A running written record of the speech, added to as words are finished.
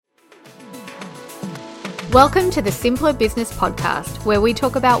Welcome to the Simpler Business Podcast, where we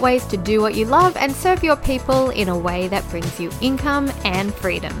talk about ways to do what you love and serve your people in a way that brings you income and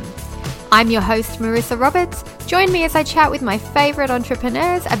freedom. I'm your host, Marissa Roberts. Join me as I chat with my favorite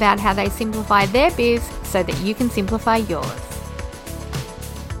entrepreneurs about how they simplify their biz so that you can simplify yours.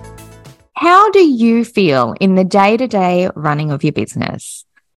 How do you feel in the day-to-day running of your business?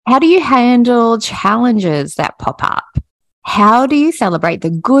 How do you handle challenges that pop up? How do you celebrate the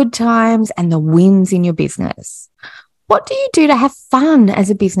good times and the wins in your business? What do you do to have fun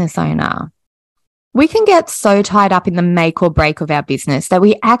as a business owner? We can get so tied up in the make or break of our business that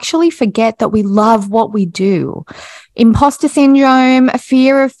we actually forget that we love what we do. Imposter syndrome,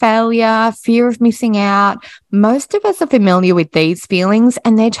 fear of failure, fear of missing out. Most of us are familiar with these feelings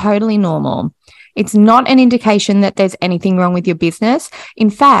and they're totally normal. It's not an indication that there's anything wrong with your business.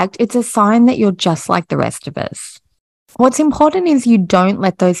 In fact, it's a sign that you're just like the rest of us. What's important is you don't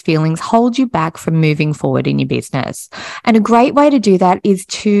let those feelings hold you back from moving forward in your business. And a great way to do that is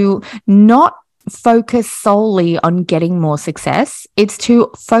to not focus solely on getting more success. It's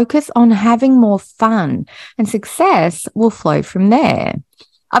to focus on having more fun, and success will flow from there.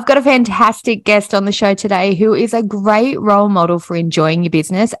 I've got a fantastic guest on the show today who is a great role model for enjoying your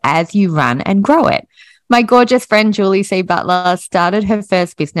business as you run and grow it. My gorgeous friend, Julie C Butler, started her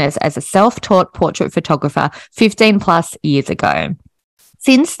first business as a self-taught portrait photographer 15 plus years ago.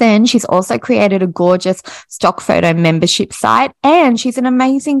 Since then, she's also created a gorgeous stock photo membership site, and she's an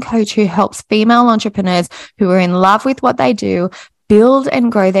amazing coach who helps female entrepreneurs who are in love with what they do build and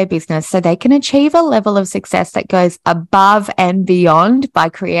grow their business so they can achieve a level of success that goes above and beyond by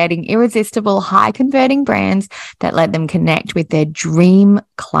creating irresistible, high-converting brands that let them connect with their dream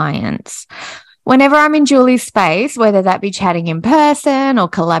clients. Whenever I'm in Julie's space, whether that be chatting in person or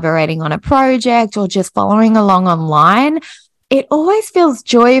collaborating on a project or just following along online, it always feels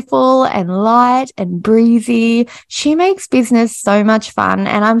joyful and light and breezy. She makes business so much fun,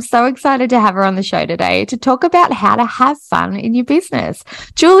 and I'm so excited to have her on the show today to talk about how to have fun in your business.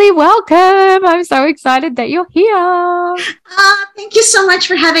 Julie, welcome. I'm so excited that you're here. Thank you so much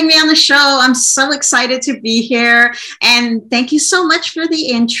for having me on the show. I'm so excited to be here, and thank you so much for the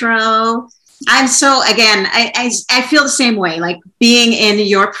intro. I'm so, again, I feel the same way, like being in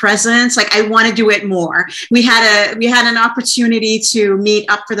your presence, like I want to do it more. We had an opportunity to meet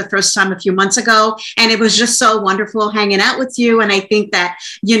up for the first time a few months ago, and it was just so wonderful hanging out with you. And I think that,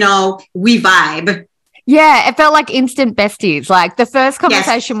 we vibe. Yeah, it felt like instant besties. Like the first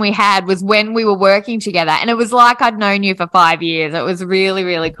conversation we had was when we were working together, and it was like I'd known you for 5 years. It was really,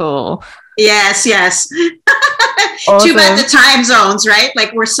 really cool. Yes. Awesome. Too bad the time zones, right?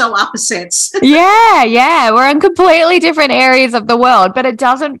 Like we're so opposites. Yeah. We're in completely different areas of the world, but it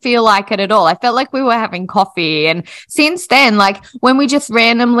doesn't feel like it at all. I felt like we were having coffee. And since then, like when we just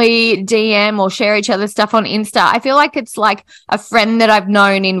randomly DM or share each other's stuff on Insta, I feel like it's like a friend that I've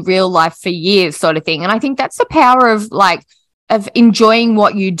known in real life for years sort of thing. And I think that's the power of enjoying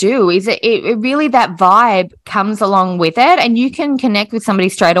what you do is it really, that vibe comes along with it, and you can connect with somebody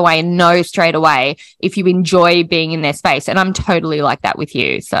straight away and know straight away if you enjoy being in their space. And I'm totally like that with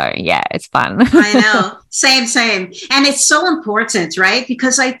you. So yeah, it's fun. I know. Same. And it's so important, right?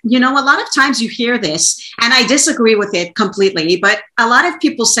 Because a lot of times you hear this and I disagree with it completely, but a lot of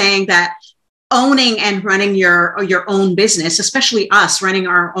people saying that owning and running your own business, especially us running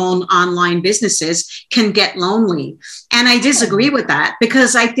our own online businesses, can get lonely. And I disagree with that,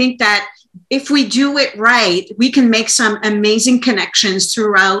 because I think that if we do it right, we can make some amazing connections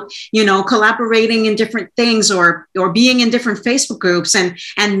throughout, collaborating in different things or being in different Facebook groups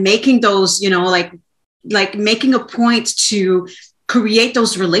and making those, like making a point to create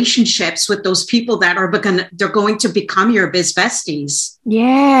those relationships with those people that they're going to become your biz besties.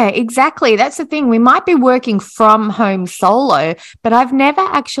 Yeah, exactly. That's the thing. We might be working from home solo, but I've never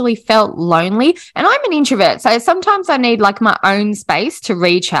actually felt lonely. And I'm an introvert, so sometimes I need like my own space to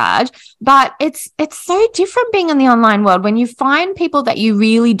recharge. But it's so different being in the online world. When you find people that you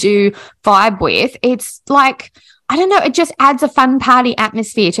really do vibe with, it's like, I don't know, it just adds a fun party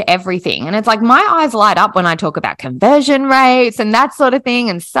atmosphere to everything. And it's like my eyes light up when I talk about conversion rates and that sort of thing,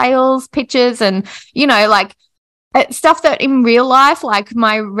 and sales pitches and, stuff that in real life, like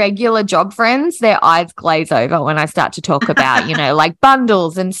my regular job friends, their eyes glaze over when I start to talk about, like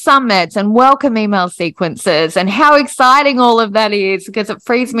bundles and summits and welcome email sequences and how exciting all of that is, because it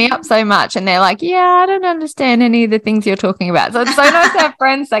frees me up so much. And they're like, yeah, I don't understand any of the things you're talking about. So it's so nice to have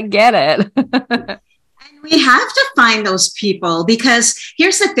friends that get it. We have to find those people, because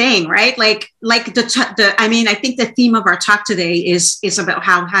here's the thing, right? Like I mean, I think the theme of our talk today is about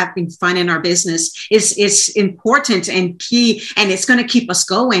how having fun in our business is important and key, and it's going to keep us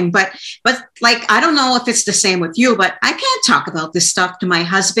going. But like, I don't know if it's the same with you, but I can't talk about this stuff to my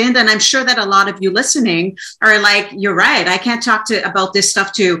husband. And I'm sure that a lot of you listening are like, you're right. I can't talk about this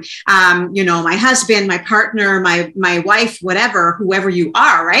stuff to, my husband, my partner, my wife, whatever, whoever you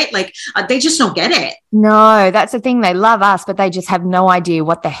are, right? Like, they just don't get it. No, that's the thing. They love us, but they just have no idea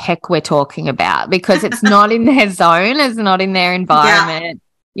what the heck we're talking about, because it's not in their zone. It's not in their environment.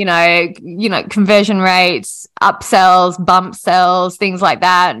 Yeah. Conversion rates, upsells, bump sells, things like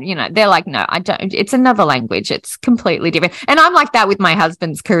that. They're like, no, I don't. It's another language. It's completely different. And I'm like that with my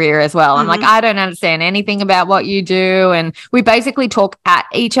husband's career as well. I'm like, I don't understand anything about what you do. And we basically talk at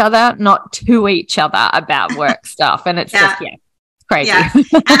each other, not to each other about work stuff. And it's just, crazy. Yeah.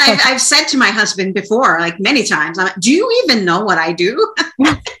 And I've said to my husband before, like many times, I'm like, do you even know what I do?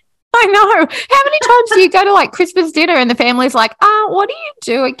 I know. How many times do you go to like Christmas dinner and the family's like, what do you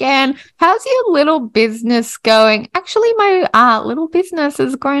do again? How's your little business going? Actually, my little business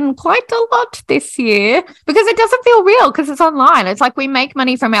has grown quite a lot this year, because it doesn't feel real because it's online. It's like we make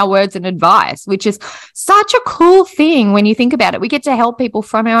money from our words and advice, which is such a cool thing when you think about it. We get to help people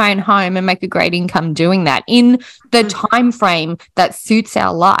from our own home and make a great income doing that in the time frame that suits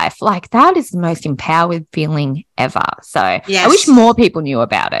our life. Like, that is the most empowered feeling ever. So yes. I wish more people knew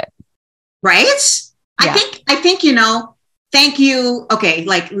about it. Right? Yeah. I think, thank you. Okay.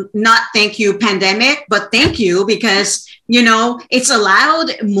 Like, not thank you pandemic, but thank you, because, it's allowed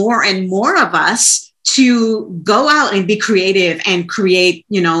more and more of us to go out and be creative and create,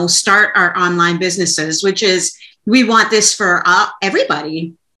 start our online businesses, which is, we want this for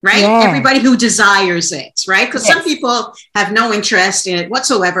everybody, right? Yeah. Everybody who desires it, right? Because some people have no interest in it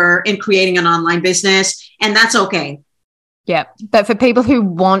whatsoever in creating an online business, and that's okay. Yeah. But for people who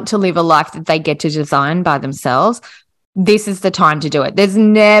want to live a life that they get to design by themselves, this is the time to do it. There's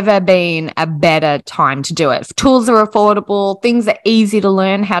never been a better time to do it. Tools are affordable. Things are easy to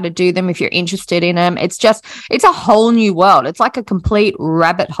learn how to do them if you're interested in them. It's a whole new world. It's like a complete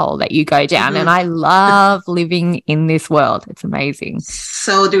rabbit hole that you go down. And I love living in this world. It's amazing.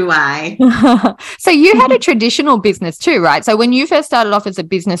 So do I. So you had a traditional business too, right? So when you first started off as a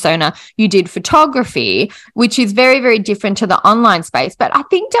business owner, you did photography, which is very, very different to the online space, but I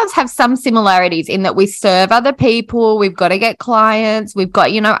think does have some similarities in that we serve other people. We've got to get clients. We've got,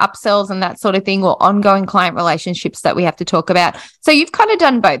 upsells and that sort of thing, or ongoing client relationships that we have to talk about. So you've kind of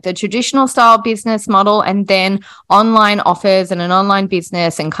done both the traditional style business model and then online offers and an online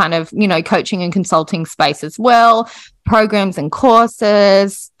business and kind of, coaching and consulting space as well, programs and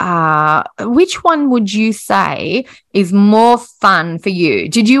courses. Which one would you say is more fun for you?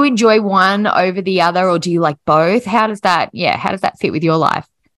 Did you enjoy one over the other, or do you like both? How does that fit with your life?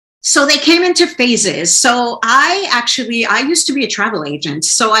 So they came into phases. So I used to be a travel agent.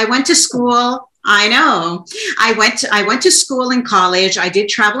 So I went to school. I know. I went to school in college. I did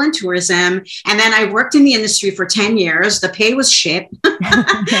travel and tourism. And then I worked in the industry for 10 years. The pay was shit.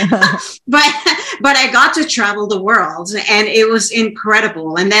 But I got to travel the world, and it was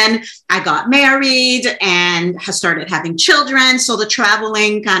incredible. And then I got married and started having children. So the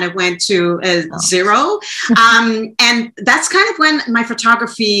traveling kind of went to zero. And that's kind of when my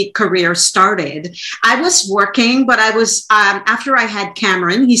photography career started. I was working, but I was, after I had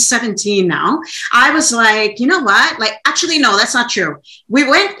Cameron, he's 17 now. I was like, you know what? Like, actually, no, that's not true.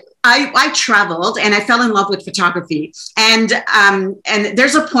 I traveled and I fell in love with photography. And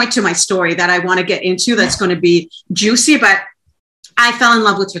there's a point to my story that I want to get into that's going to be juicy, but I fell in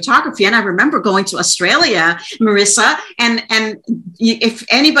love with photography. And I remember going to Australia, Marissa, and if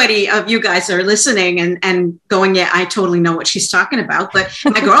anybody of you guys are listening and going, yeah, I totally know what she's talking about. But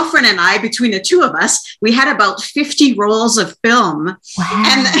my girlfriend and I, between the two of us, we had about 50 rolls of film. Wow.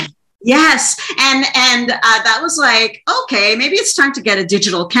 And yes. And that was like, okay, maybe it's time to get a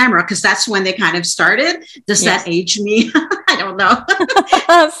digital camera, because that's when they kind of started. Does that age me? I don't know.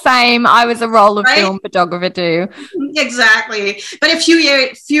 Same. I was a roll of film photographer too. Exactly. But a few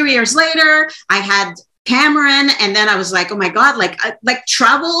years later, I had Cameron, and then I was like, oh my God, like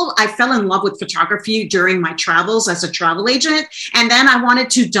travel. I fell in love with photography during my travels as a travel agent. And then I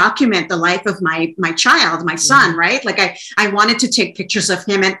wanted to document the life of my child, my son, right? Like I wanted to take pictures of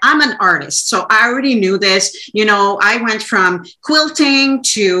him, and I'm an artist. So I already knew this, I went from quilting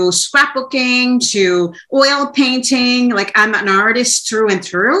to scrapbooking to oil painting. Like, I'm an artist through and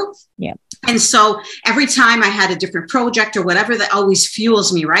through. Yeah. And so every time I had a different project or whatever, that always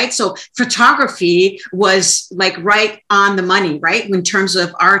fuels me, right? So photography was like right on the money, right? In terms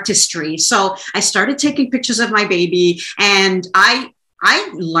of artistry. So I started taking pictures of my baby, and I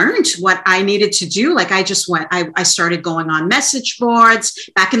I learned what I needed to do. Like I started going on message boards.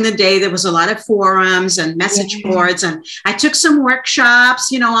 Back in the day, there was a lot of forums and message boards, and I took some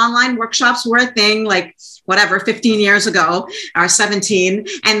workshops, online workshops were a thing, like whatever, 15 years ago or 17.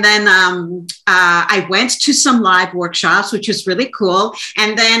 And then I went to some live workshops, which was really cool.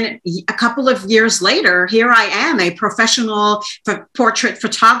 And then a couple of years later, here I am, a professional portrait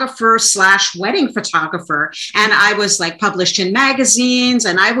photographer / wedding photographer. And I was like published in magazines,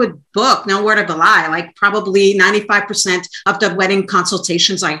 and I would book, no word of a lie, like probably 95% of the wedding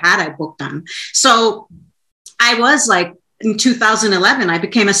consultations I had, I booked them. So I was like, in 2011, I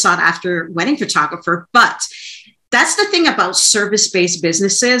became a sought after wedding photographer. But that's the thing about service-based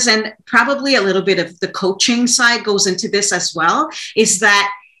businesses, and probably a little bit of the coaching side goes into this as well, is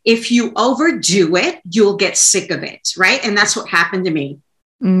that if you overdo it, you'll get sick of it, right? And that's what happened to me.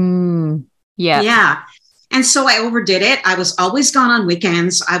 Yeah. And so I overdid it. I was always gone on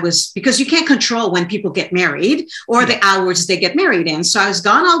weekends. Because you can't control when people get married or the hours they get married in. So I was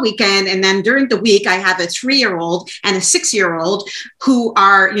gone all weekend. And then during the week, I have a 3-year-old and a 6-year-old who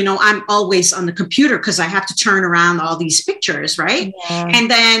are, I'm always on the computer because I have to turn around all these pictures, right? Yeah.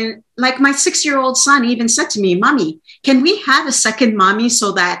 And then like my 6-year-old son even said to me, "Mommy, can we have a second mommy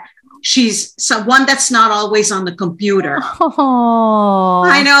so that she's someone that's not always on the computer?" Oh.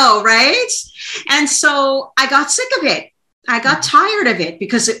 I know, right? And so I got sick of it. I got tired of it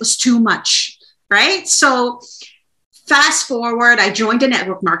because it was too much, right? So fast forward, I joined a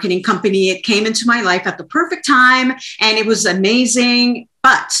network marketing company. It came into my life at the perfect time, and it was amazing,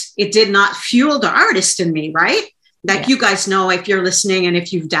 but it did not fuel the artist in me, right? Like you guys know, if you're listening and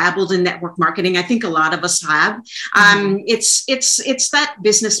if you've dabbled in network marketing, I think a lot of us have. It's that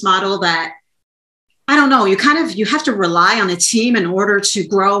business model that, I don't know, you have to rely on a team in order to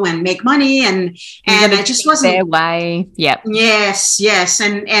grow and make money. And I just wasn't their way. Yep. Yes.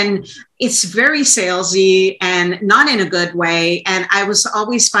 And it's very salesy and not in a good way. And I was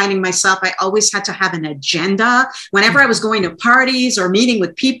always finding myself, I always had to have an agenda. Whenever I was going to parties or meeting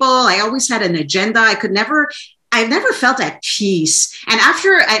with people, I always had an agenda. I never felt at peace. And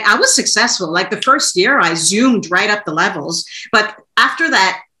after I was successful, like the first year, I zoomed right up the levels. But after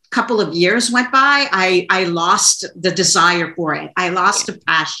that couple of years went by, I lost the desire for it. I lost the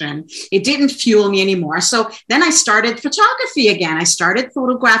passion. It didn't fuel me anymore. So then I started photography again. I started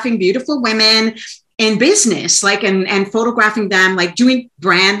photographing beautiful women in business, like, and photographing them, like doing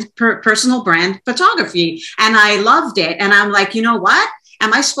personal brand photography. And I loved it. And I'm like, you know what?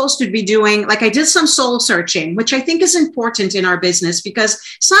 Am I supposed to be doing, like I did some soul searching, which I think is important in our business, because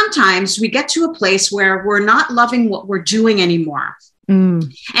sometimes we get to a place where we're not loving what we're doing anymore.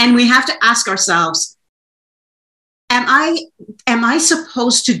 And we have to ask ourselves, am I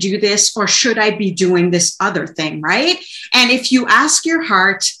supposed to do this, or should I be doing this other thing, right? And if you ask your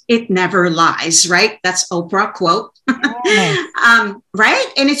heart, it never lies, right? That's Oprah quote. Right?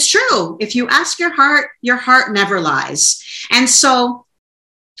 And it's true. If you ask your heart never lies. And so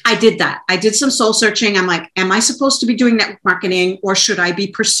I did that. I did some soul searching. I'm like, am I supposed to be doing network marketing, or should I be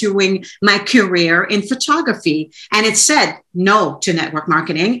pursuing my career in photography? And it said no to network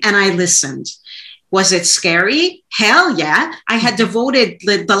marketing. And I listened. Was it scary? Hell yeah. I had devoted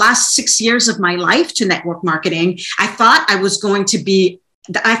the last 6 years of my life to network marketing. I thought that was going to be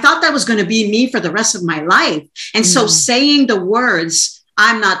me for the rest of my life. And so saying the words,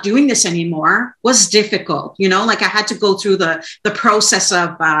 "I'm not doing this anymore," was difficult. Like I had to go through the process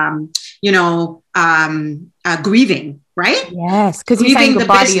of, grieving, right? Yes. Because you're saying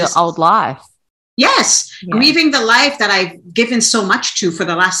goodbye to your old life. Yes. Yeah. Grieving the life that I've given so much to for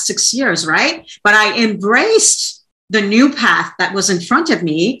the last 6 years, right? But I embraced the new path that was in front of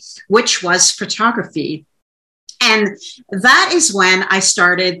me, which was photography. And that is when I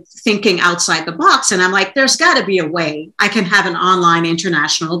started thinking outside the box. And I'm like, there's got to be a way I can have an online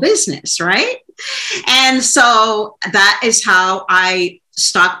international business, right? And so that is how my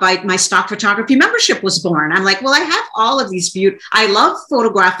stock photography membership was born. I'm like, well, I have all of these I love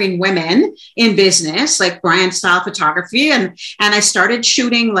photographing women in business, like brand style photography. And I started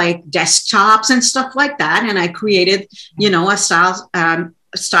shooting like desktops and stuff like that. And I created, a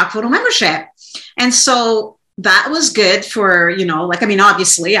stock photo membership. And so that was good for,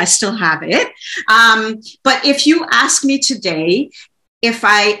 obviously I still have it. But if you ask me today,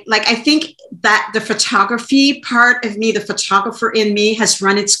 I think that the photography part of me, the photographer in me, has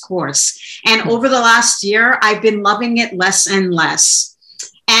run its course. And over the last year, I've been loving it less and less.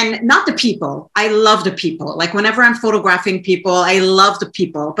 And not the people. I love the people. Like whenever I'm photographing people, I love the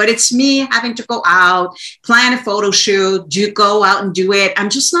people, but it's me having to go out, plan a photo shoot, go out and do it. I'm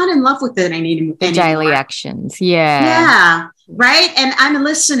just not in love with it anymore. The daily actions. Yeah. Yeah. Right. And I'm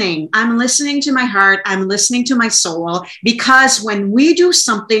listening to my heart. I'm listening to my soul, because when we do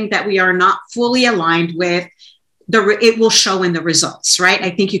something that we are not fully aligned with, it will show in the results. Right.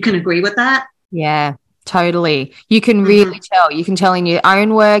 I think you can agree with that. Yeah, totally. You can really tell. You can tell in your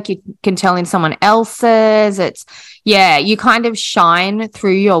own work. You can tell in someone else's. You kind of shine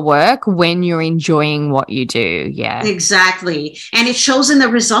through your work when you're enjoying what you do. Yeah, exactly. And it shows in the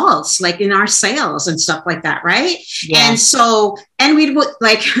results, like in our sales and stuff like that. Right. Yeah. And so, and we would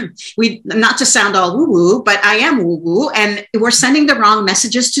not to sound all woo woo, but I am woo woo. And we're sending the wrong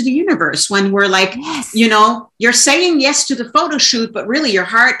messages to the universe when we're like, yes, you're saying yes to the photo shoot, but really your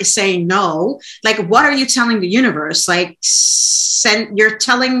heart is saying no. Like, what are you telling the universe? Like, you're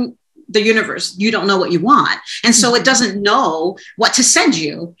telling the universe you don't know what you want, and so it doesn't know what to send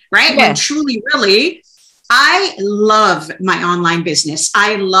you, right? Yeah. When truly, really, I love my online business.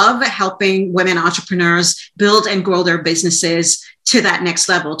 I love helping women entrepreneurs build and grow their businesses to that next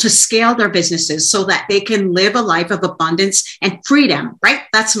level, to scale their businesses so that they can live a life of abundance and freedom, right?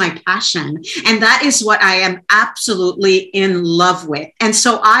 That's my passion. And that is what I am absolutely in love with. And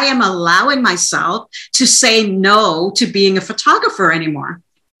so I am allowing myself to say no to being a photographer anymore.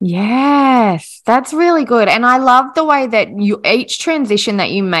 Yes, that's really good. And I love the way that each transition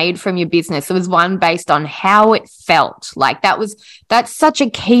that you made from your business, it was one based on how it felt. Like that's such a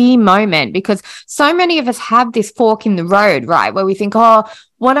key moment, because so many of us have this fork in the road, right? Where we think, oh,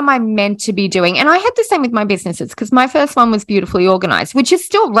 what am I meant to be doing? And I had the same with my businesses, because my first one was Beautifully Organized, which is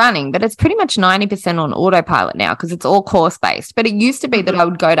still running, but it's pretty much 90% on autopilot now because it's all course-based. But it used to be that I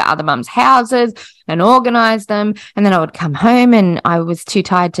would go to other mums' houses and organize them, and then I would come home and I was too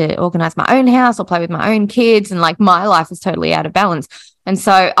tired to organize my own house or play with my own kids, and like my life was totally out of balance. And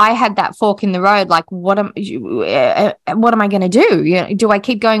so I had that fork in the road, like, what am I going to do? Do I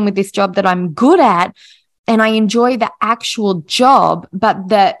keep going with this job that I'm good at and I enjoy the actual job, but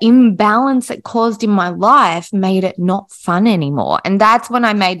the imbalance it caused in my life made it not fun anymore? And that's when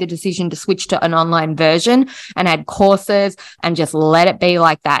I made the decision to switch to an online version and add courses and just let it be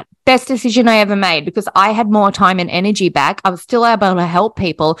like that. Best decision I ever made, because I had more time and energy back. I was still able to help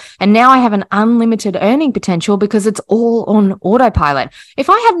people. And now I have an unlimited earning potential because it's all on autopilot. If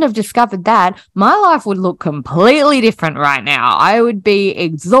I hadn't have discovered that, my life would look completely different right now. I would be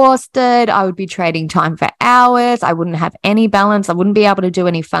exhausted. I would be trading time for hours. I wouldn't have any balance. I wouldn't be able to do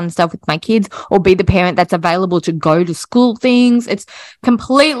any fun stuff with my kids or be the parent that's available to go to school things. It's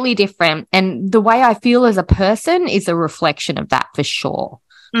completely different. And the way I feel as a person is a reflection of that for sure.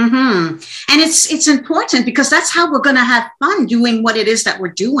 Mm-hmm. And it's important, because that's how we're going to have fun doing what it is that we're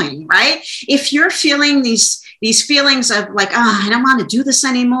doing, right? If you're feeling these feelings of like, oh, I don't want to do this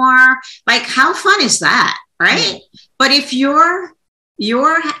anymore, like, how fun is that, right? Mm-hmm. But if you're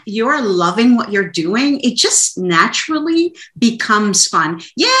loving what you're doing, it just naturally becomes fun.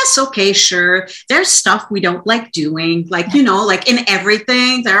 Yes, okay, sure. There's stuff we don't like doing, like, like in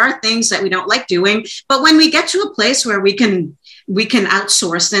everything, there are things that we don't like doing. But when we get to a place where we can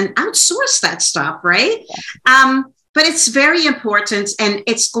outsource that stuff, right? Yeah. But it's very important, and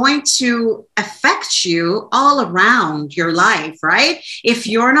it's going to affect you all around your life, right? If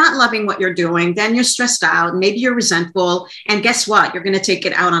you're not loving what you're doing, then you're stressed out, maybe you're resentful, and guess what? You're going to take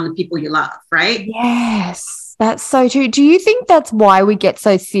it out on the people you love, right? Yes. That's so true. Do you think that's why we get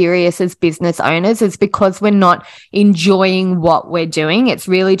so serious as business owners? It's because we're not enjoying what we're doing. It's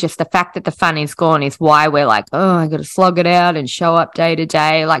really just the fact that the fun is gone is why we're like, oh, I got to slog it out and show up day to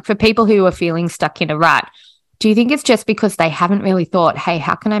day. Like, for people who are feeling stuck in a rut, do you think it's just because they haven't really thought, hey,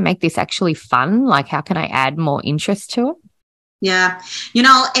 how can I make this actually fun? Like, how can I add more interest to it? Yeah.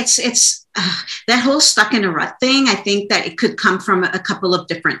 It's that whole stuck in a rut thing. I think that it could come from a couple of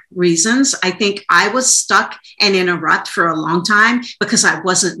different reasons. I think I was stuck and in a rut for a long time because I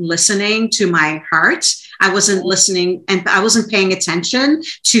wasn't listening to my heart. I wasn't listening, and I wasn't paying attention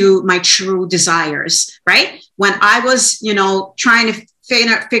to my true desires, right? When I was, trying to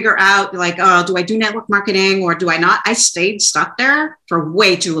figure out like, oh, do I do network marketing or do I not? I stayed stuck there for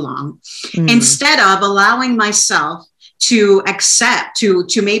way too long. Instead of allowing myself to accept, to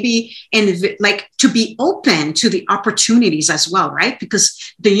maybe to be open to the opportunities as well, right?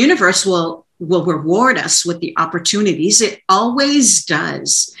 Because the universe will reward us with the opportunities. It always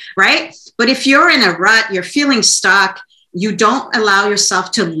does, right? But if you're in a rut, you're feeling stuck, you don't allow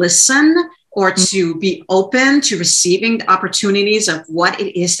yourself to listen or to be open to receiving the opportunities of what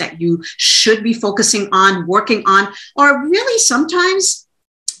it is that you should be focusing on, working on, or really sometimes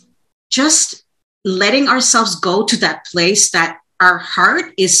just letting ourselves go to that place that our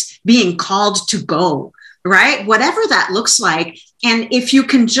heart is being called to go, right? Whatever that looks like. And if we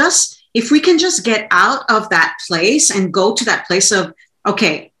can just get out of that place and go to that place of,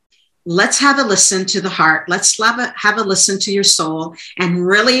 okay, let's have a listen to the heart. Let's have a listen to your soul, and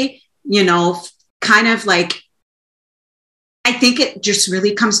really, kind of like, I think it just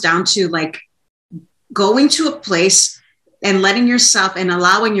really comes down to like going to a place and letting yourself and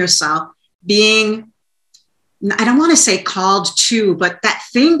allowing yourself being, I don't want to say called to, but that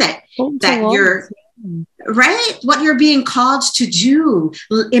thing that you're, right? What you're being called to do.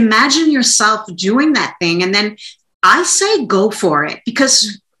 Imagine yourself doing that thing. And then I say go for it,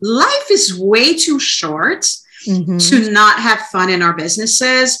 because life is way too short to not have fun in our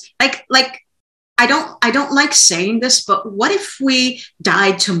businesses. Like I don't like saying this, but what if we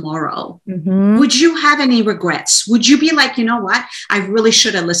died tomorrow? Would you have any regrets? Would you be like, you know what? I really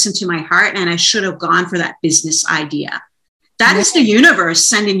should have listened to my heart, and I should have gone for that business idea. That is the universe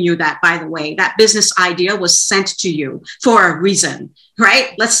sending you that, by the way. That business idea was sent to you for a reason,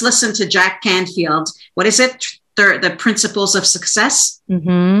 right? Let's listen to Jack Canfield. What is it? The principles of success.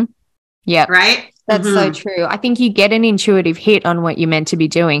 Yeah. Right. That's so true. I think you get an intuitive hit on what you're meant to be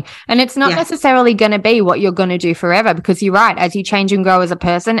doing. And it's not necessarily going to be what you're going to do forever, because you're right. As you change and grow as a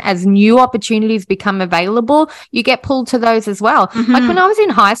person, as new opportunities become available, you get pulled to those as well. Like when I was in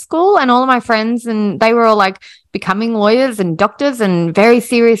high school and all of my friends, and they were all like becoming lawyers and doctors and very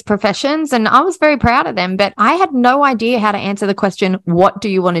serious professions. And I was very proud of them, but I had no idea how to answer the question, what do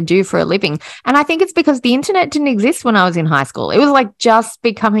you want to do for a living? And I think it's because the internet didn't exist when I was in high school. It was like just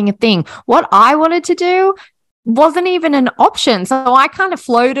becoming a thing. What I wanted to do wasn't even an option. So I kind of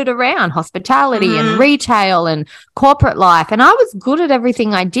floated around hospitality and retail and corporate life. And I was good at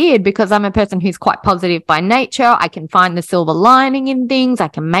everything I did because I'm a person who's quite positive by nature. I can find the silver lining in things. I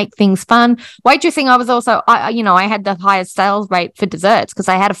can make things fun. Waitressing, I was also, I had the highest sales rate for desserts because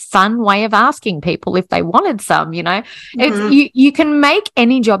I had a fun way of asking people if they wanted some, It's, you can make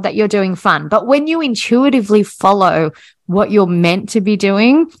any job that you're doing fun. But when you intuitively follow what you're meant to be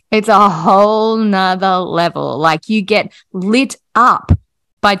doing, it's a whole nother level. Like you get lit up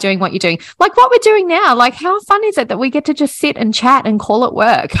by doing what you're doing. Like what we're doing now. Like how fun is it that we get to just sit and chat and call it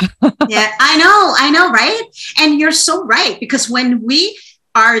work? Yeah, I know, right? And you're so right, because when we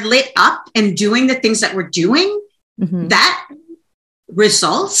are lit up and doing the things that we're doing, that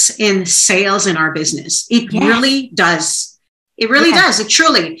results in sales in our business. It really does. It really does. It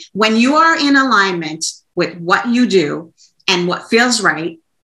truly, when you are in alignment with what you do and what feels right,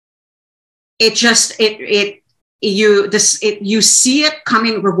 you see it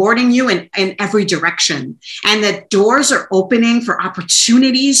coming, rewarding you in every direction. And the doors are opening for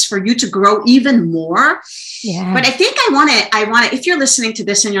opportunities for you to grow even more. Yeah. But I think I want to, if you're listening to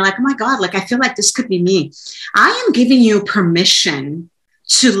this and you're like, oh my God, like, I feel like this could be me. I am giving you permission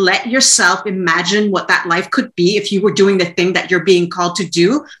to let yourself imagine what that life could be if you were doing the thing that you're being called to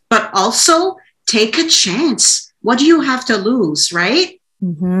do, but also take a chance. What do you have to lose, right?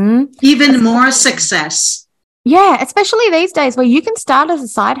 Even more success. Yeah, especially these days where you can start as a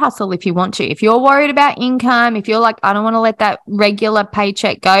side hustle if you want to. If you're worried about income, if you're like, I don't want to let that regular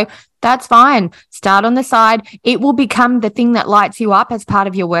paycheck go, that's fine. Start on the side. It will become the thing that lights you up as part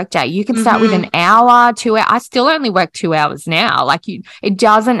of your workday. You can start with an hour, 2 hours. I still only work 2 hours now. It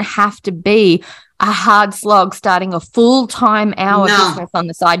doesn't have to be a hard slog starting a full-time hour business on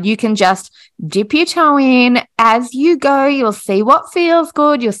the side. You can just dip your toe in as you go. You'll see what feels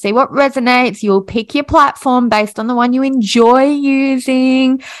good. You'll see what resonates. You'll pick your platform based on the one you enjoy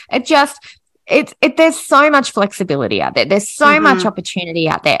using. There's so much flexibility out there. There's so much opportunity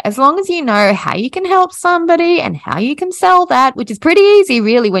out there. As long as you know how you can help somebody and how you can sell that, which is pretty easy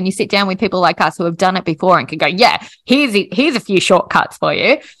really when you sit down with people like us who have done it before and can go, here's a few shortcuts for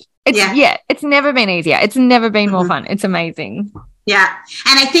you. It's never been easier. It's never been more fun. It's amazing. Yeah.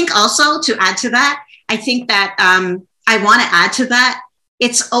 And I think also to add to that, I think that I want to add to that.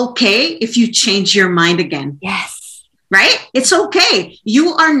 It's okay if you change your mind again. Yes. Right? It's okay.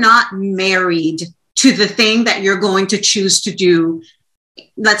 You are not married to the thing that you're going to choose to do,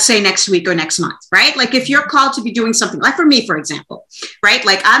 let's say next week or next month, right? Like if you're called to be doing something, like for me, for example, right?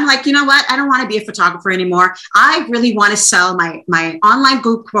 Like I'm like, you know what? I don't want to be a photographer anymore. I really want to sell my online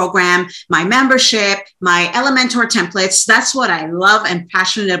group program, my membership, my Elementor templates. That's what I love and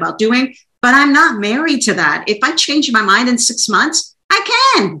passionate about doing, but I'm not married to that. If I change my mind in 6 months,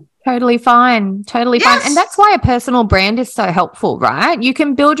 I can. Totally fine. Totally fine. Yes. And that's why a personal brand is so helpful, right? You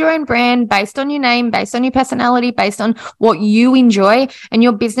can build your own brand based on your name, based on your personality, based on what you enjoy, and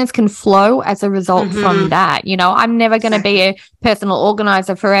your business can flow as a result from that. You know, I'm never going to be a personal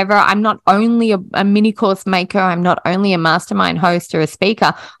organizer forever. I'm not only a mini course maker. I'm not only a mastermind host or a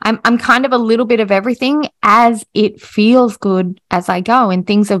speaker. I'm kind of a little bit of everything as it feels good as I go, and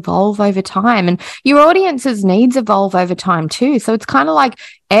things evolve over time, and your audience's needs evolve over time too. So it's kind of like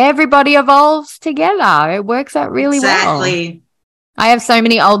everybody evolves together. It works out really well. I have so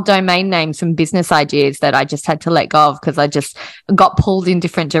many old domain names and business ideas that I just had to let go of because I just got pulled in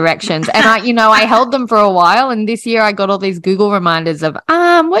different directions. And I held them for a while. And this year I got all these Google reminders of,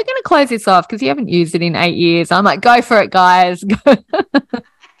 we're going to close this off because you haven't used it in 8 years. I'm like, go for it, guys. I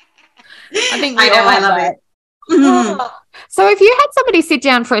think I love it. So if you had somebody sit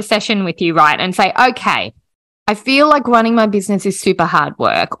down for a session with you, right, and say, okay, I feel like running my business is super hard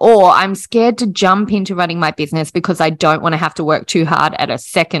work, or I'm scared to jump into running my business because I don't want to have to work too hard at a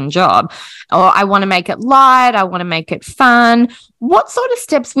second job, or I want to make it light, I want to make it fun. What sort of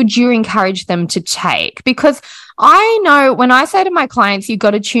steps would you encourage them to take? Because I know when I say to my clients, you've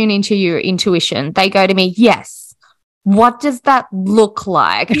got to tune into your intuition, they go to me, yes. What does that look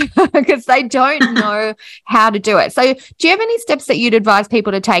like? Because they don't know how to do it. So do you have any steps that you'd advise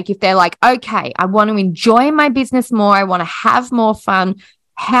people to take if they're like, okay, I want to enjoy my business more, I want to have more fun.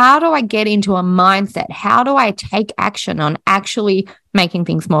 How do I get into a mindset? How do I take action on actually making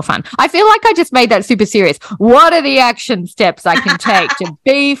things more fun? I feel like I just made that super serious. What are the action steps I can take to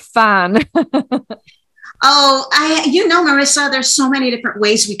be fun? Marissa, there's so many different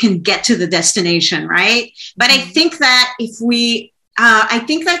ways we can get to the destination, right? But I think that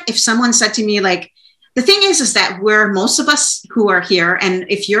if someone said to me, like, the thing is that most of us who are here, and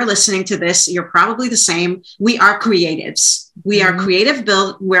if you're listening to this, you're probably the same. We are creatives. We are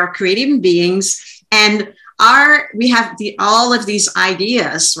we're creative beings, and we have all of these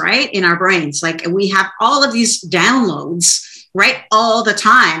ideas, right, in our brains. Like, we have all of these downloads, right, all the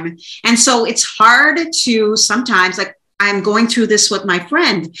time. And so it's hard to sometimes, like, I'm going through this with my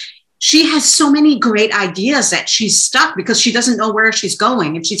friend. She has so many great ideas that she's stuck because she doesn't know where she's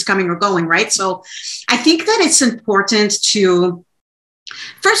going, if she's coming or going, right? So I think that it's important to,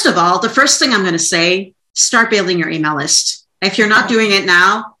 first of all, the first thing I'm going to say, start building your email list. If you're not doing it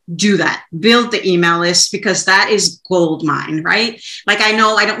now, do that. Build the email list, because that is gold mine, right? Like, I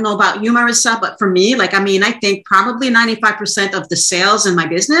don't know about you, Marissa, but for me, I think probably 95% of the sales in my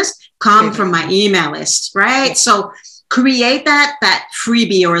business come from my email list, right? So create that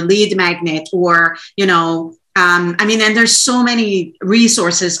freebie or lead magnet, or, and there's so many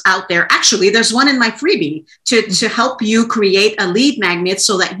resources out there. Actually, there's one in my freebie to help you create a lead magnet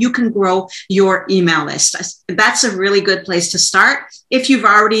so that you can grow your email list. That's a really good place to start. If you've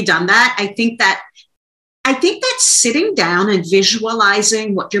already done that, I think that sitting down and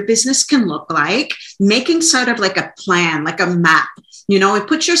visualizing what your business can look like, making sort of like a plan, like a map, and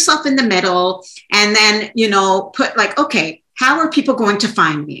put yourself in the middle, and then, put like, okay, how are people going to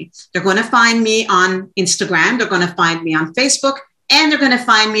find me? They're going to find me on Instagram. They're going to find me on Facebook, and they're going to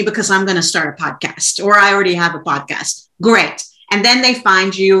find me because I'm going to start a podcast, or I already have a podcast. Great. And then they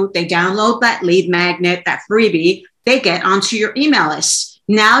find you, they download that lead magnet, that freebie, they get onto your email list.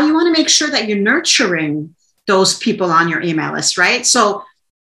 Now you want to make sure that you're nurturing those people on your email list, right? So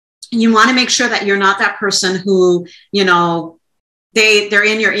you want to make sure that you're not that person who, they're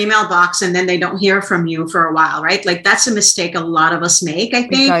in your email box and then they don't hear from you for a while, right? Like, that's a mistake a lot of us make, I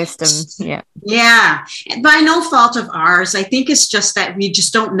think. Ghost them. Yeah. Yeah. By no fault of ours. I think it's just that we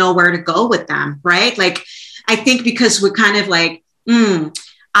just don't know where to go with them, right? Like, I think because we're kind of like,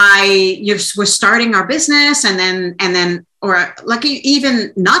 we're starting our business, and then, or like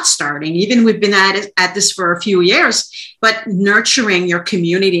even not starting, even we've been at this for a few years, but nurturing your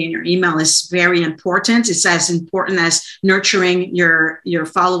community and your email is very important. It's as important as nurturing your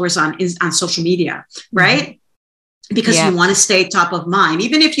followers on social media, right? Mm-hmm. Because you want to stay top of mind,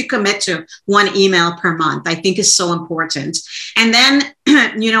 even if you commit to one email per month, I think is so important. And then,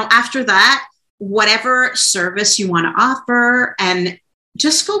 after that, whatever service you want to offer, and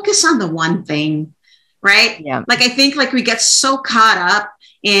just focus on the one thing, right? Yeah. Like, I think like we get so caught up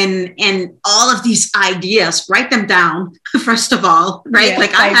in all of these ideas. Write them down, first of all, right? Yeah,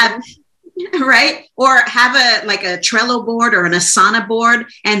 like I have, right? Or have a Trello board or an Asana board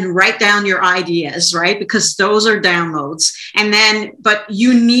and write down your ideas, right? Because those are downloads. And then, but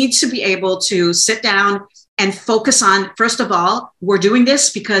you need to be able to sit down and focus on, first of all, we're doing this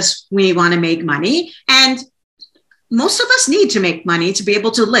because we want to make money. And most of us need to make money to be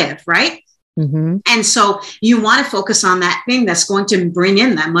able to live, right? And so you want to focus on that thing that's going to bring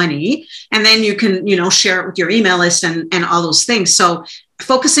in that money. And then you can, share it with your email list and all those things. So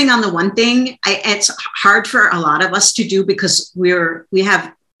focusing on the one thing, it's hard for a lot of us to do because we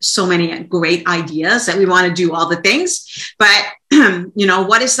have so many great ideas that we want to do all the things. But,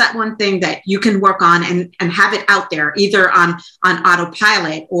 what is that one thing that you can work on and have it out there, either on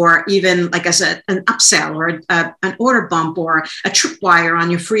autopilot or even, like I said, an upsell or an order bump or a tripwire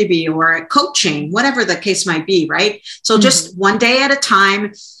on your freebie or a coaching, whatever the case might be, right? So just one day at a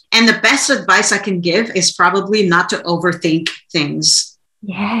time. And the best advice I can give is probably not to overthink things.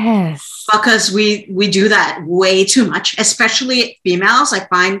 Yes. Because we do that way too much, especially females. I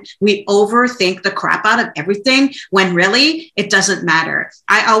find we overthink the crap out of everything when really it doesn't matter.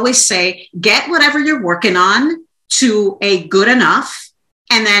 I always say, get whatever you're working on to a good enough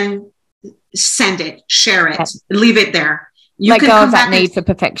and then send it, share it, leave it there. You let go of that need for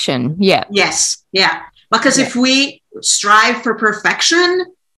perfection. Yeah. Yes. Yeah. Because if we strive for perfection,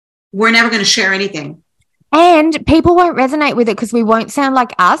 we're never going to share anything. And people won't resonate with it because we won't sound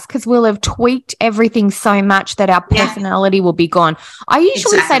like us because we'll have tweaked everything so much that our personality will be gone. I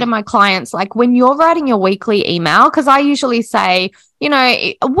usually say to my clients, like when you're writing your weekly email, because I usually say,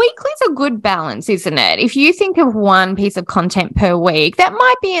 a weekly's a good balance, isn't it? If you think of one piece of content per week, that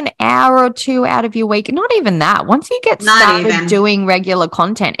might be an hour or two out of your week. Not even that. Once you get started doing regular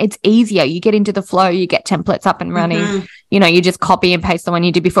content, it's easier. You get into the flow, you get templates up and running. You just copy and paste the one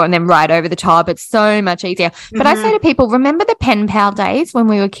you did before and then write over the top. It's so much easier. But I say to people, remember the pen pal days when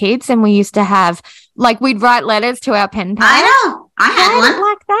we were kids and we used to have, we'd write letters to our pen pal? I know. I had one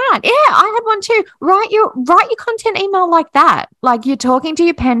like that. Yeah, I had one too. Write your content email like that. Like you're talking to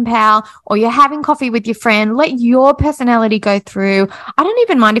your pen pal or you're having coffee with your friend. Let your personality go through. I don't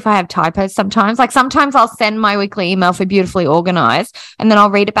even mind if I have typos sometimes. Like sometimes I'll send my weekly email for beautifully organized and then I'll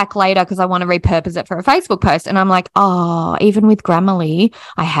read it back later because I want to repurpose it for a Facebook post. And I'm like, oh, even with Grammarly,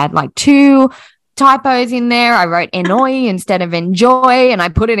 I had 2 typos in there. I wrote annoy instead of enjoy and I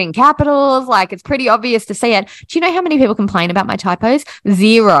put it in capitals. It's pretty obvious to see it. Do you know how many people complain about my typos?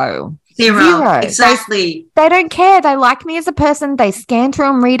 Zero. Exactly. They don't care. They like me as a person. They scan through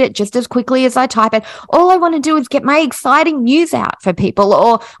and read it just as quickly as I type it. All I want to do is get my exciting news out for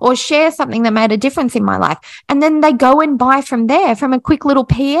people or share something that made a difference in my life. And then they go and buy from there, from a quick little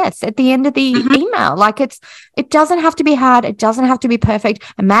PS at the end of the email. It doesn't have to be hard. It doesn't have to be perfect.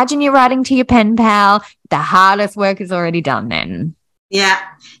 Imagine you're writing to your pen pal. The hardest work is already done then. Yeah.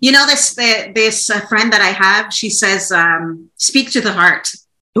 This friend that I have, she says, speak to the heart.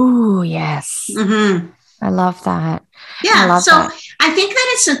 Oh, yes. I love that. Yeah. I think that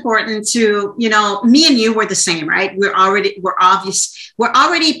it's important to, me and you were the same, right? We're already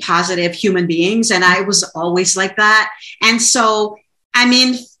positive human beings. And I was always like that. And so,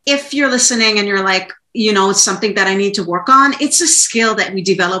 if you're listening and you're like, it's something that I need to work on, it's a skill that we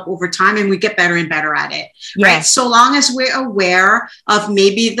develop over time and we get better and better at it. Yes. Right. So long as we're aware of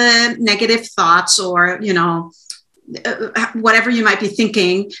maybe the negative thoughts or, whatever you might be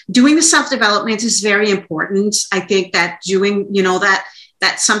thinking, doing the self-development is very important. I think that doing,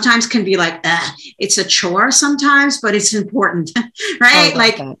 that sometimes can be it's a chore sometimes, but it's important, right?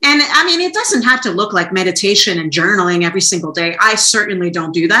 It doesn't have to look like meditation and journaling every single day. I certainly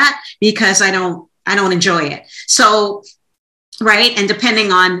don't do that because I don't enjoy it. So, right. And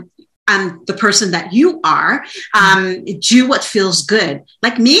depending on the person that you are, do what feels good.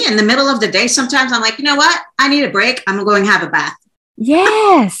 Like me in the middle of the day, sometimes I'm like, you know what? I need a break. I'm going to have a bath.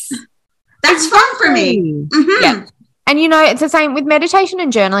 Yes. That's fun for me. Yeah. And, it's the same with meditation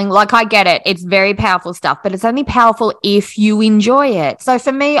and journaling. I get it. It's very powerful stuff, but it's only powerful if you enjoy it. So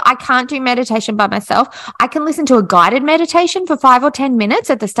for me, I can't do meditation by myself. I can listen to a guided meditation for 5 or 10 minutes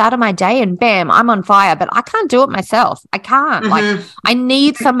at the start of my day and bam, I'm on fire, but I can't do it myself. I can't. I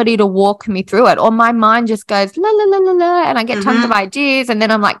need somebody to walk me through it or my mind just goes la, la, la, la, la, and I get tons of ideas and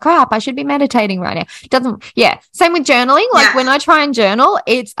then I'm like, crap, I should be meditating right now. Same with journaling. When I try and journal,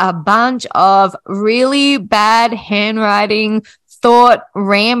 it's a bunch of really bad handwriting, thought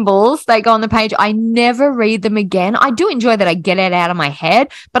rambles. They go on the page. I never read them again. I do enjoy that I get it out of my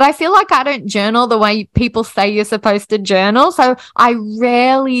head, but I feel like I don't journal the way people say you're supposed to journal. So I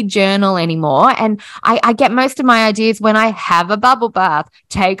rarely journal anymore. And I get most of my ideas when I have a bubble bath,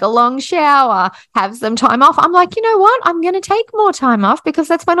 take a long shower, have some time off. I'm like, you know what? I'm going to take more time off because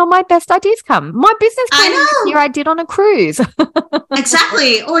that's when all my best ideas come. My business plan this year I did on a cruise.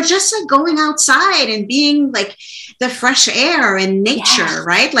 Exactly. Or just going outside and being the fresh air and nature,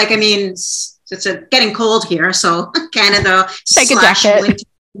 right? It's getting cold here. So Canada take a jacket.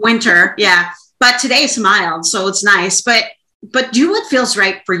 Winter. Yeah. But today it's mild, so it's nice. But but do what feels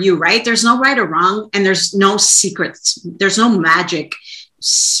right for you, right? There's no right or wrong, and there's no secrets. There's no magic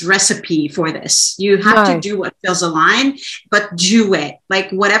recipe for this. You have to do what feels aligned, but do it.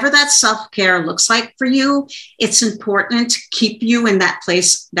 Like whatever that self-care looks like for you, it's important to keep you in that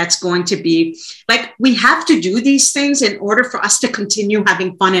place that's going to be like, we have to do these things in order for us to continue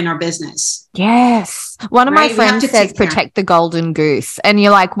having fun in our business. Yes. One of my friends says protect the golden goose. And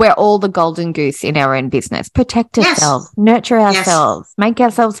you're like, we're all the golden goose in our own business. Protect ourselves, nurture ourselves, make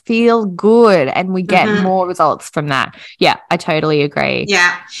ourselves feel good. And we get more results from that. Yeah, I totally agree.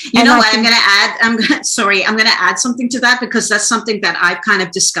 Yeah. You know what? I'm going to add something to that, because that's something that I've kind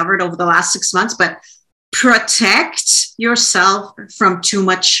of discovered over the last 6 months, but protect yourself from too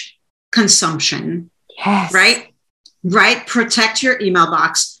much consumption. Yes. Right. Protect your email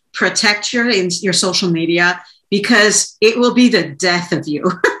box. Protect your social media, because it will be the death of you.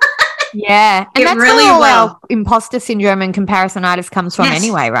 Yeah. And that's really where all our imposter syndrome and comparisonitis comes from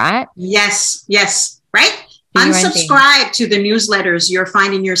anyway, right? Yes. Right? Unsubscribe to the newsletters. You're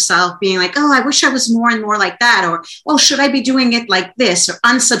finding yourself being like, oh, I wish I was more and more like that. Or, oh, should I be doing it like this? Or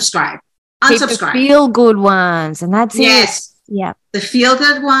unsubscribe. Keep the feel good ones. And that's it. Yeah. The feel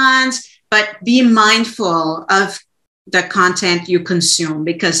good ones, but be mindful of the content you consume,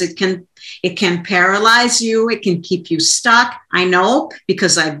 because it can paralyze you. It can keep you stuck. I know,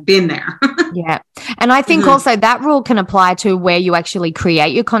 because I've been there. Yeah. And I think also that rule can apply to where you actually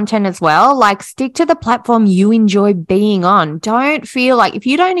create your content as well. Like, stick to the platform you enjoy being on. Don't feel like, if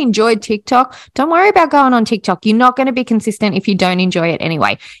you don't enjoy TikTok, don't worry about going on TikTok. You're not going to be consistent if you don't enjoy it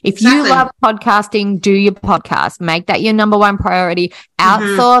anyway. If you love podcasting, do your podcast. Make that your number one priority.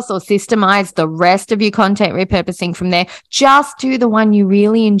 Outsource or systemize the rest of your content repurposing from there. Just do the one you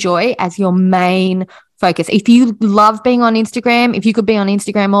really enjoy as your main focus. If you love being on Instagram, if you could be on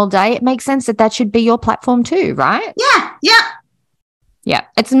Instagram all day, it makes sense that that should be your platform too, right? Yeah.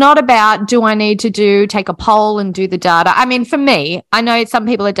 It's not about, do I need to take a poll and do the data? I mean, for me, I know some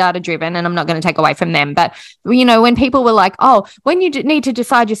people are data driven, and I'm not going to take away from them. But, you know, when people were like, oh, when you need to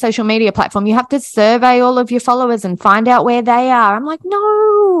decide your social media platform, you have to survey all of your followers and find out where they are. I'm like,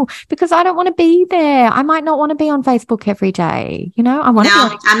 no, because I don't want to be there. I might not want to be on Facebook every day. You know, I want to be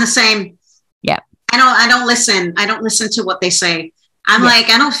on. I'm the same. Yeah. I don't listen. I don't listen to what they say. I'm like,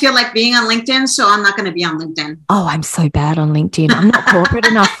 I don't feel like being on LinkedIn, so I'm not going to be on LinkedIn. Oh, I'm so bad on LinkedIn. I'm not corporate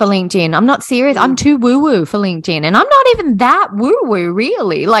enough for LinkedIn. I'm not serious. I'm too woo-woo for LinkedIn. And I'm not even that woo-woo,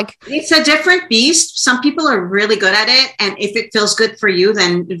 really. Like, it's a different beast. Some people are really good at it. And if it feels good for you,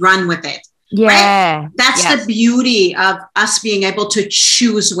 then run with it. Yeah. Right? That's the beauty of us being able to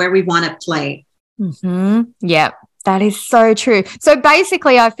choose where we want to play. Yeah. That is so true. So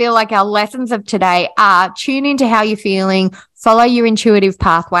basically, I feel like our lessons of today are tune into how you're feeling, follow your intuitive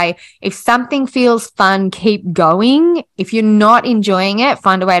pathway. If something feels fun, keep going. If you're not enjoying it,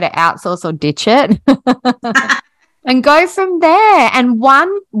 find a way to outsource or ditch it. And go from there. And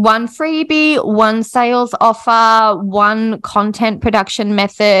one freebie, one sales offer, one content production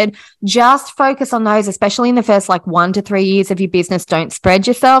method. Just focus on those, especially in the first 1 to 3 years of your business. Don't spread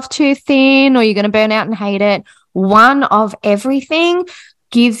yourself too thin, or you're going to burn out and hate it. One of everything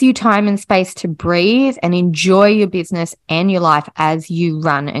gives you time and space to breathe and enjoy your business and your life as you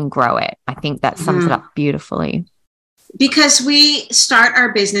run and grow it. I think that sums it up beautifully. Because we start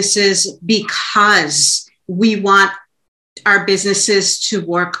our businesses because we want our businesses to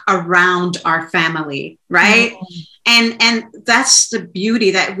work around our family, right? And that's the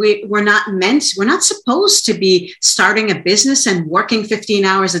beauty, that we're not supposed to be starting a business and working 15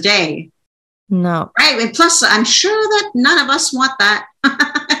 hours a day. No. Right. And plus, I'm sure that none of us want that.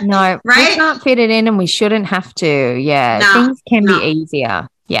 No. Right. We can't fit it in, and we shouldn't have to. Yeah. Things can be easier.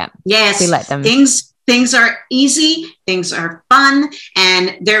 Yeah. Yes. We let them. Things are easy. Things are fun.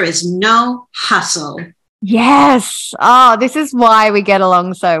 And there is no hustle. Yes. Oh, this is why we get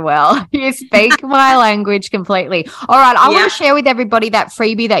along so well. You speak my language completely. All right. I want to share with everybody that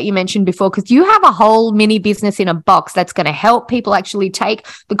freebie that you mentioned before, because you have a whole mini business in a box that's going to help people actually take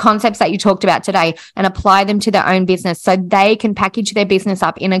the concepts that you talked about today and apply them to their own business, so they can package their business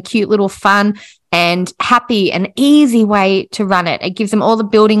up in a cute little fun and happy and easy way to run it. It gives them all the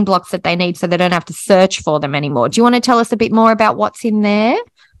building blocks that they need, so they don't have to search for them anymore. Do you want to tell us a bit more about what's in there?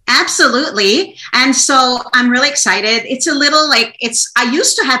 Absolutely. And so I'm really excited. It's a little like I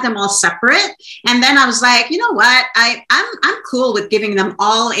used to have them all separate. And then I was like, you know what? I'm cool with giving them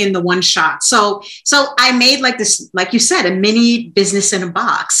all in the one shot. So I made like this, like you said, a mini business in a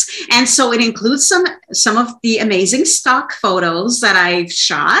box. And so it includes some of the amazing stock photos that I've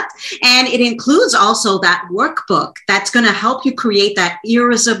shot. And it includes also that workbook that's going to help you create that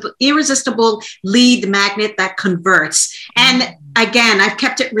irresistible lead magnet that converts. And again, I've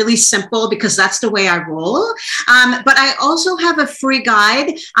kept it really simple because that's the way I roll. But I also have a free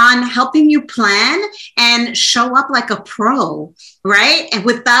guide on helping you plan and show up like a pro, right? And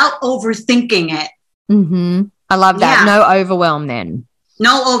without overthinking it. Mm-hmm. I love that. Yeah. No overwhelm then.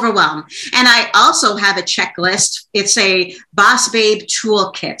 No overwhelm. And I also have a checklist. It's a Boss Babe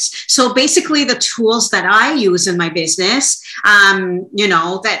toolkit. So basically the tools that I use in my business,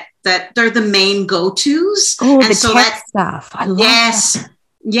 that they're the main go-tos. Oh, the tech stuff. I love that.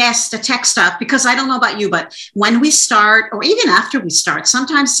 Yes, the tech stuff, because I don't know about you, but when we start or even after we start,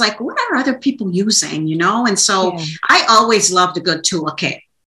 sometimes it's like, what are other people using, And so I always loved a good toolkit.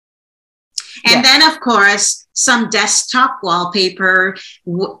 And then, of course, some desktop wallpapers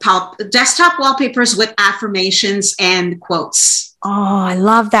with affirmations and quotes. Oh, I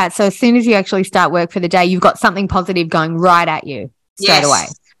love that. So as soon as you actually start work for the day, you've got something positive going right at you straight away.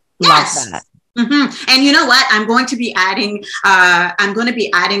 Yes. Love that. Mm-hmm. And you know what? I'm going to be adding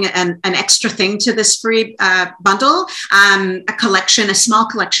an extra thing to this free bundle, a small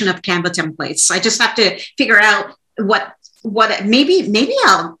collection of Canva templates. I just have to figure out what maybe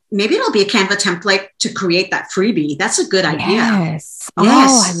it'll be a Canva template to create that freebie. That's a good idea. Yes.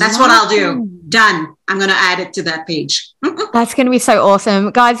 That's what I'll do. Done. I'm going to add it to that page. That's going to be so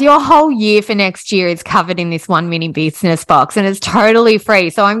awesome. Guys, your whole year for next year is covered in this one mini business box and it's totally free.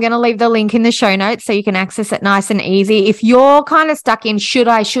 So I'm going to leave the link in the show notes so you can access it nice and easy. If you're kind of stuck in should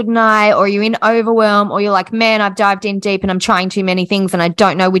I, shouldn't I, or you're in overwhelm, or you're like, man, I've dived in deep and I'm trying too many things and I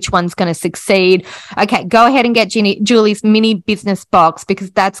don't know which one's going to succeed. Okay, go ahead and get Julie's mini business box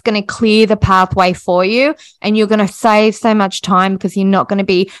because that's going to clear the pathway for you and you're going to save so much time because you're not going to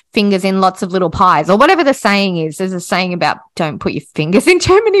be fingers in lots of little pies or whatever the saying is. There's a saying about don't put your fingers in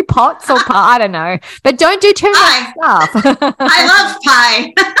too many pots or pie. I don't know, but don't do too much stuff. I love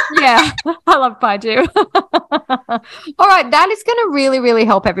pie. Yeah, I love pie too. All right, that is going to really, really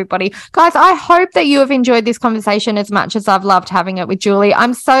help everybody. Guys, I hope that you have enjoyed this conversation as much as I've loved having it with Julie.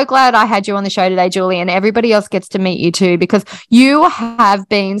 I'm so glad I had you on the show today, Julie, and everybody else gets to meet you too because you have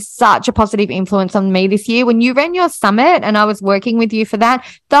been such a positive influence on me this year. When you ran your summit and I was working with you for that,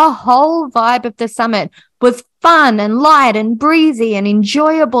 the whole vibe of the summit was fun and light and breezy and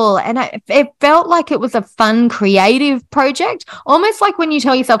enjoyable. And it felt like it was a fun, creative project, almost like when you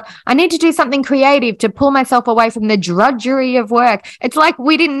tell yourself, I need to do something creative to pull myself away from the drudgery of work. It's like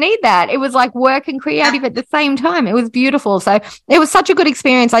we didn't need that. It was like work and creative at the same time. It was beautiful. So it was such a good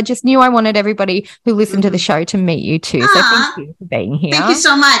experience. I just knew I wanted everybody who listened to the show to meet you too. So thank you for being here. Thank you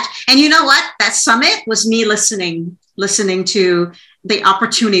so much. And you know what? That summit was me listening to the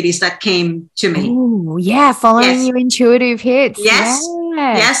opportunities that came to me. Oh, yeah. Following your intuitive hits. Yes.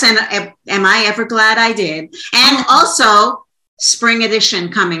 Yeah. Yes. And am I ever glad I did? And also spring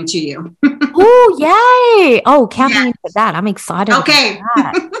edition coming to you. Oh, yay. Oh, count me into that. I'm excited. Okay.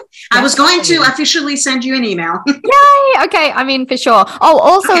 I was going to officially send you an email. Yay. Okay. I mean, for sure. Oh,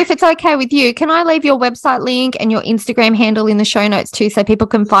 also, if it's okay with you, can I leave your website link and your Instagram handle in the show notes too so people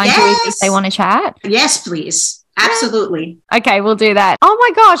can find you if they want to chat? Yes, please. Absolutely. Okay, we'll do that. Oh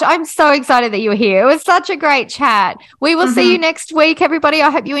my gosh, I'm so excited that you were here. It was such a great chat. We will see you next week, everybody.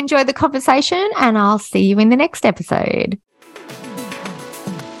 I hope you enjoyed the conversation and I'll see you in the next episode.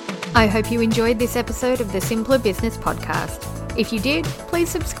 I hope you enjoyed this episode of the Simpler Business Podcast. If you did, please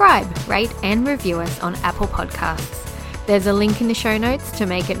subscribe, rate and review us on Apple Podcasts. There's a link in the show notes to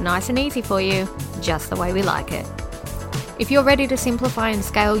make it nice and easy for you, just the way we like it. If you're ready to simplify and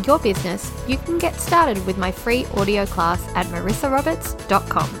scale your business, you can get started with my free audio class at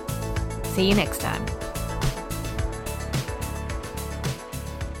marissaroberts.com. See you next time.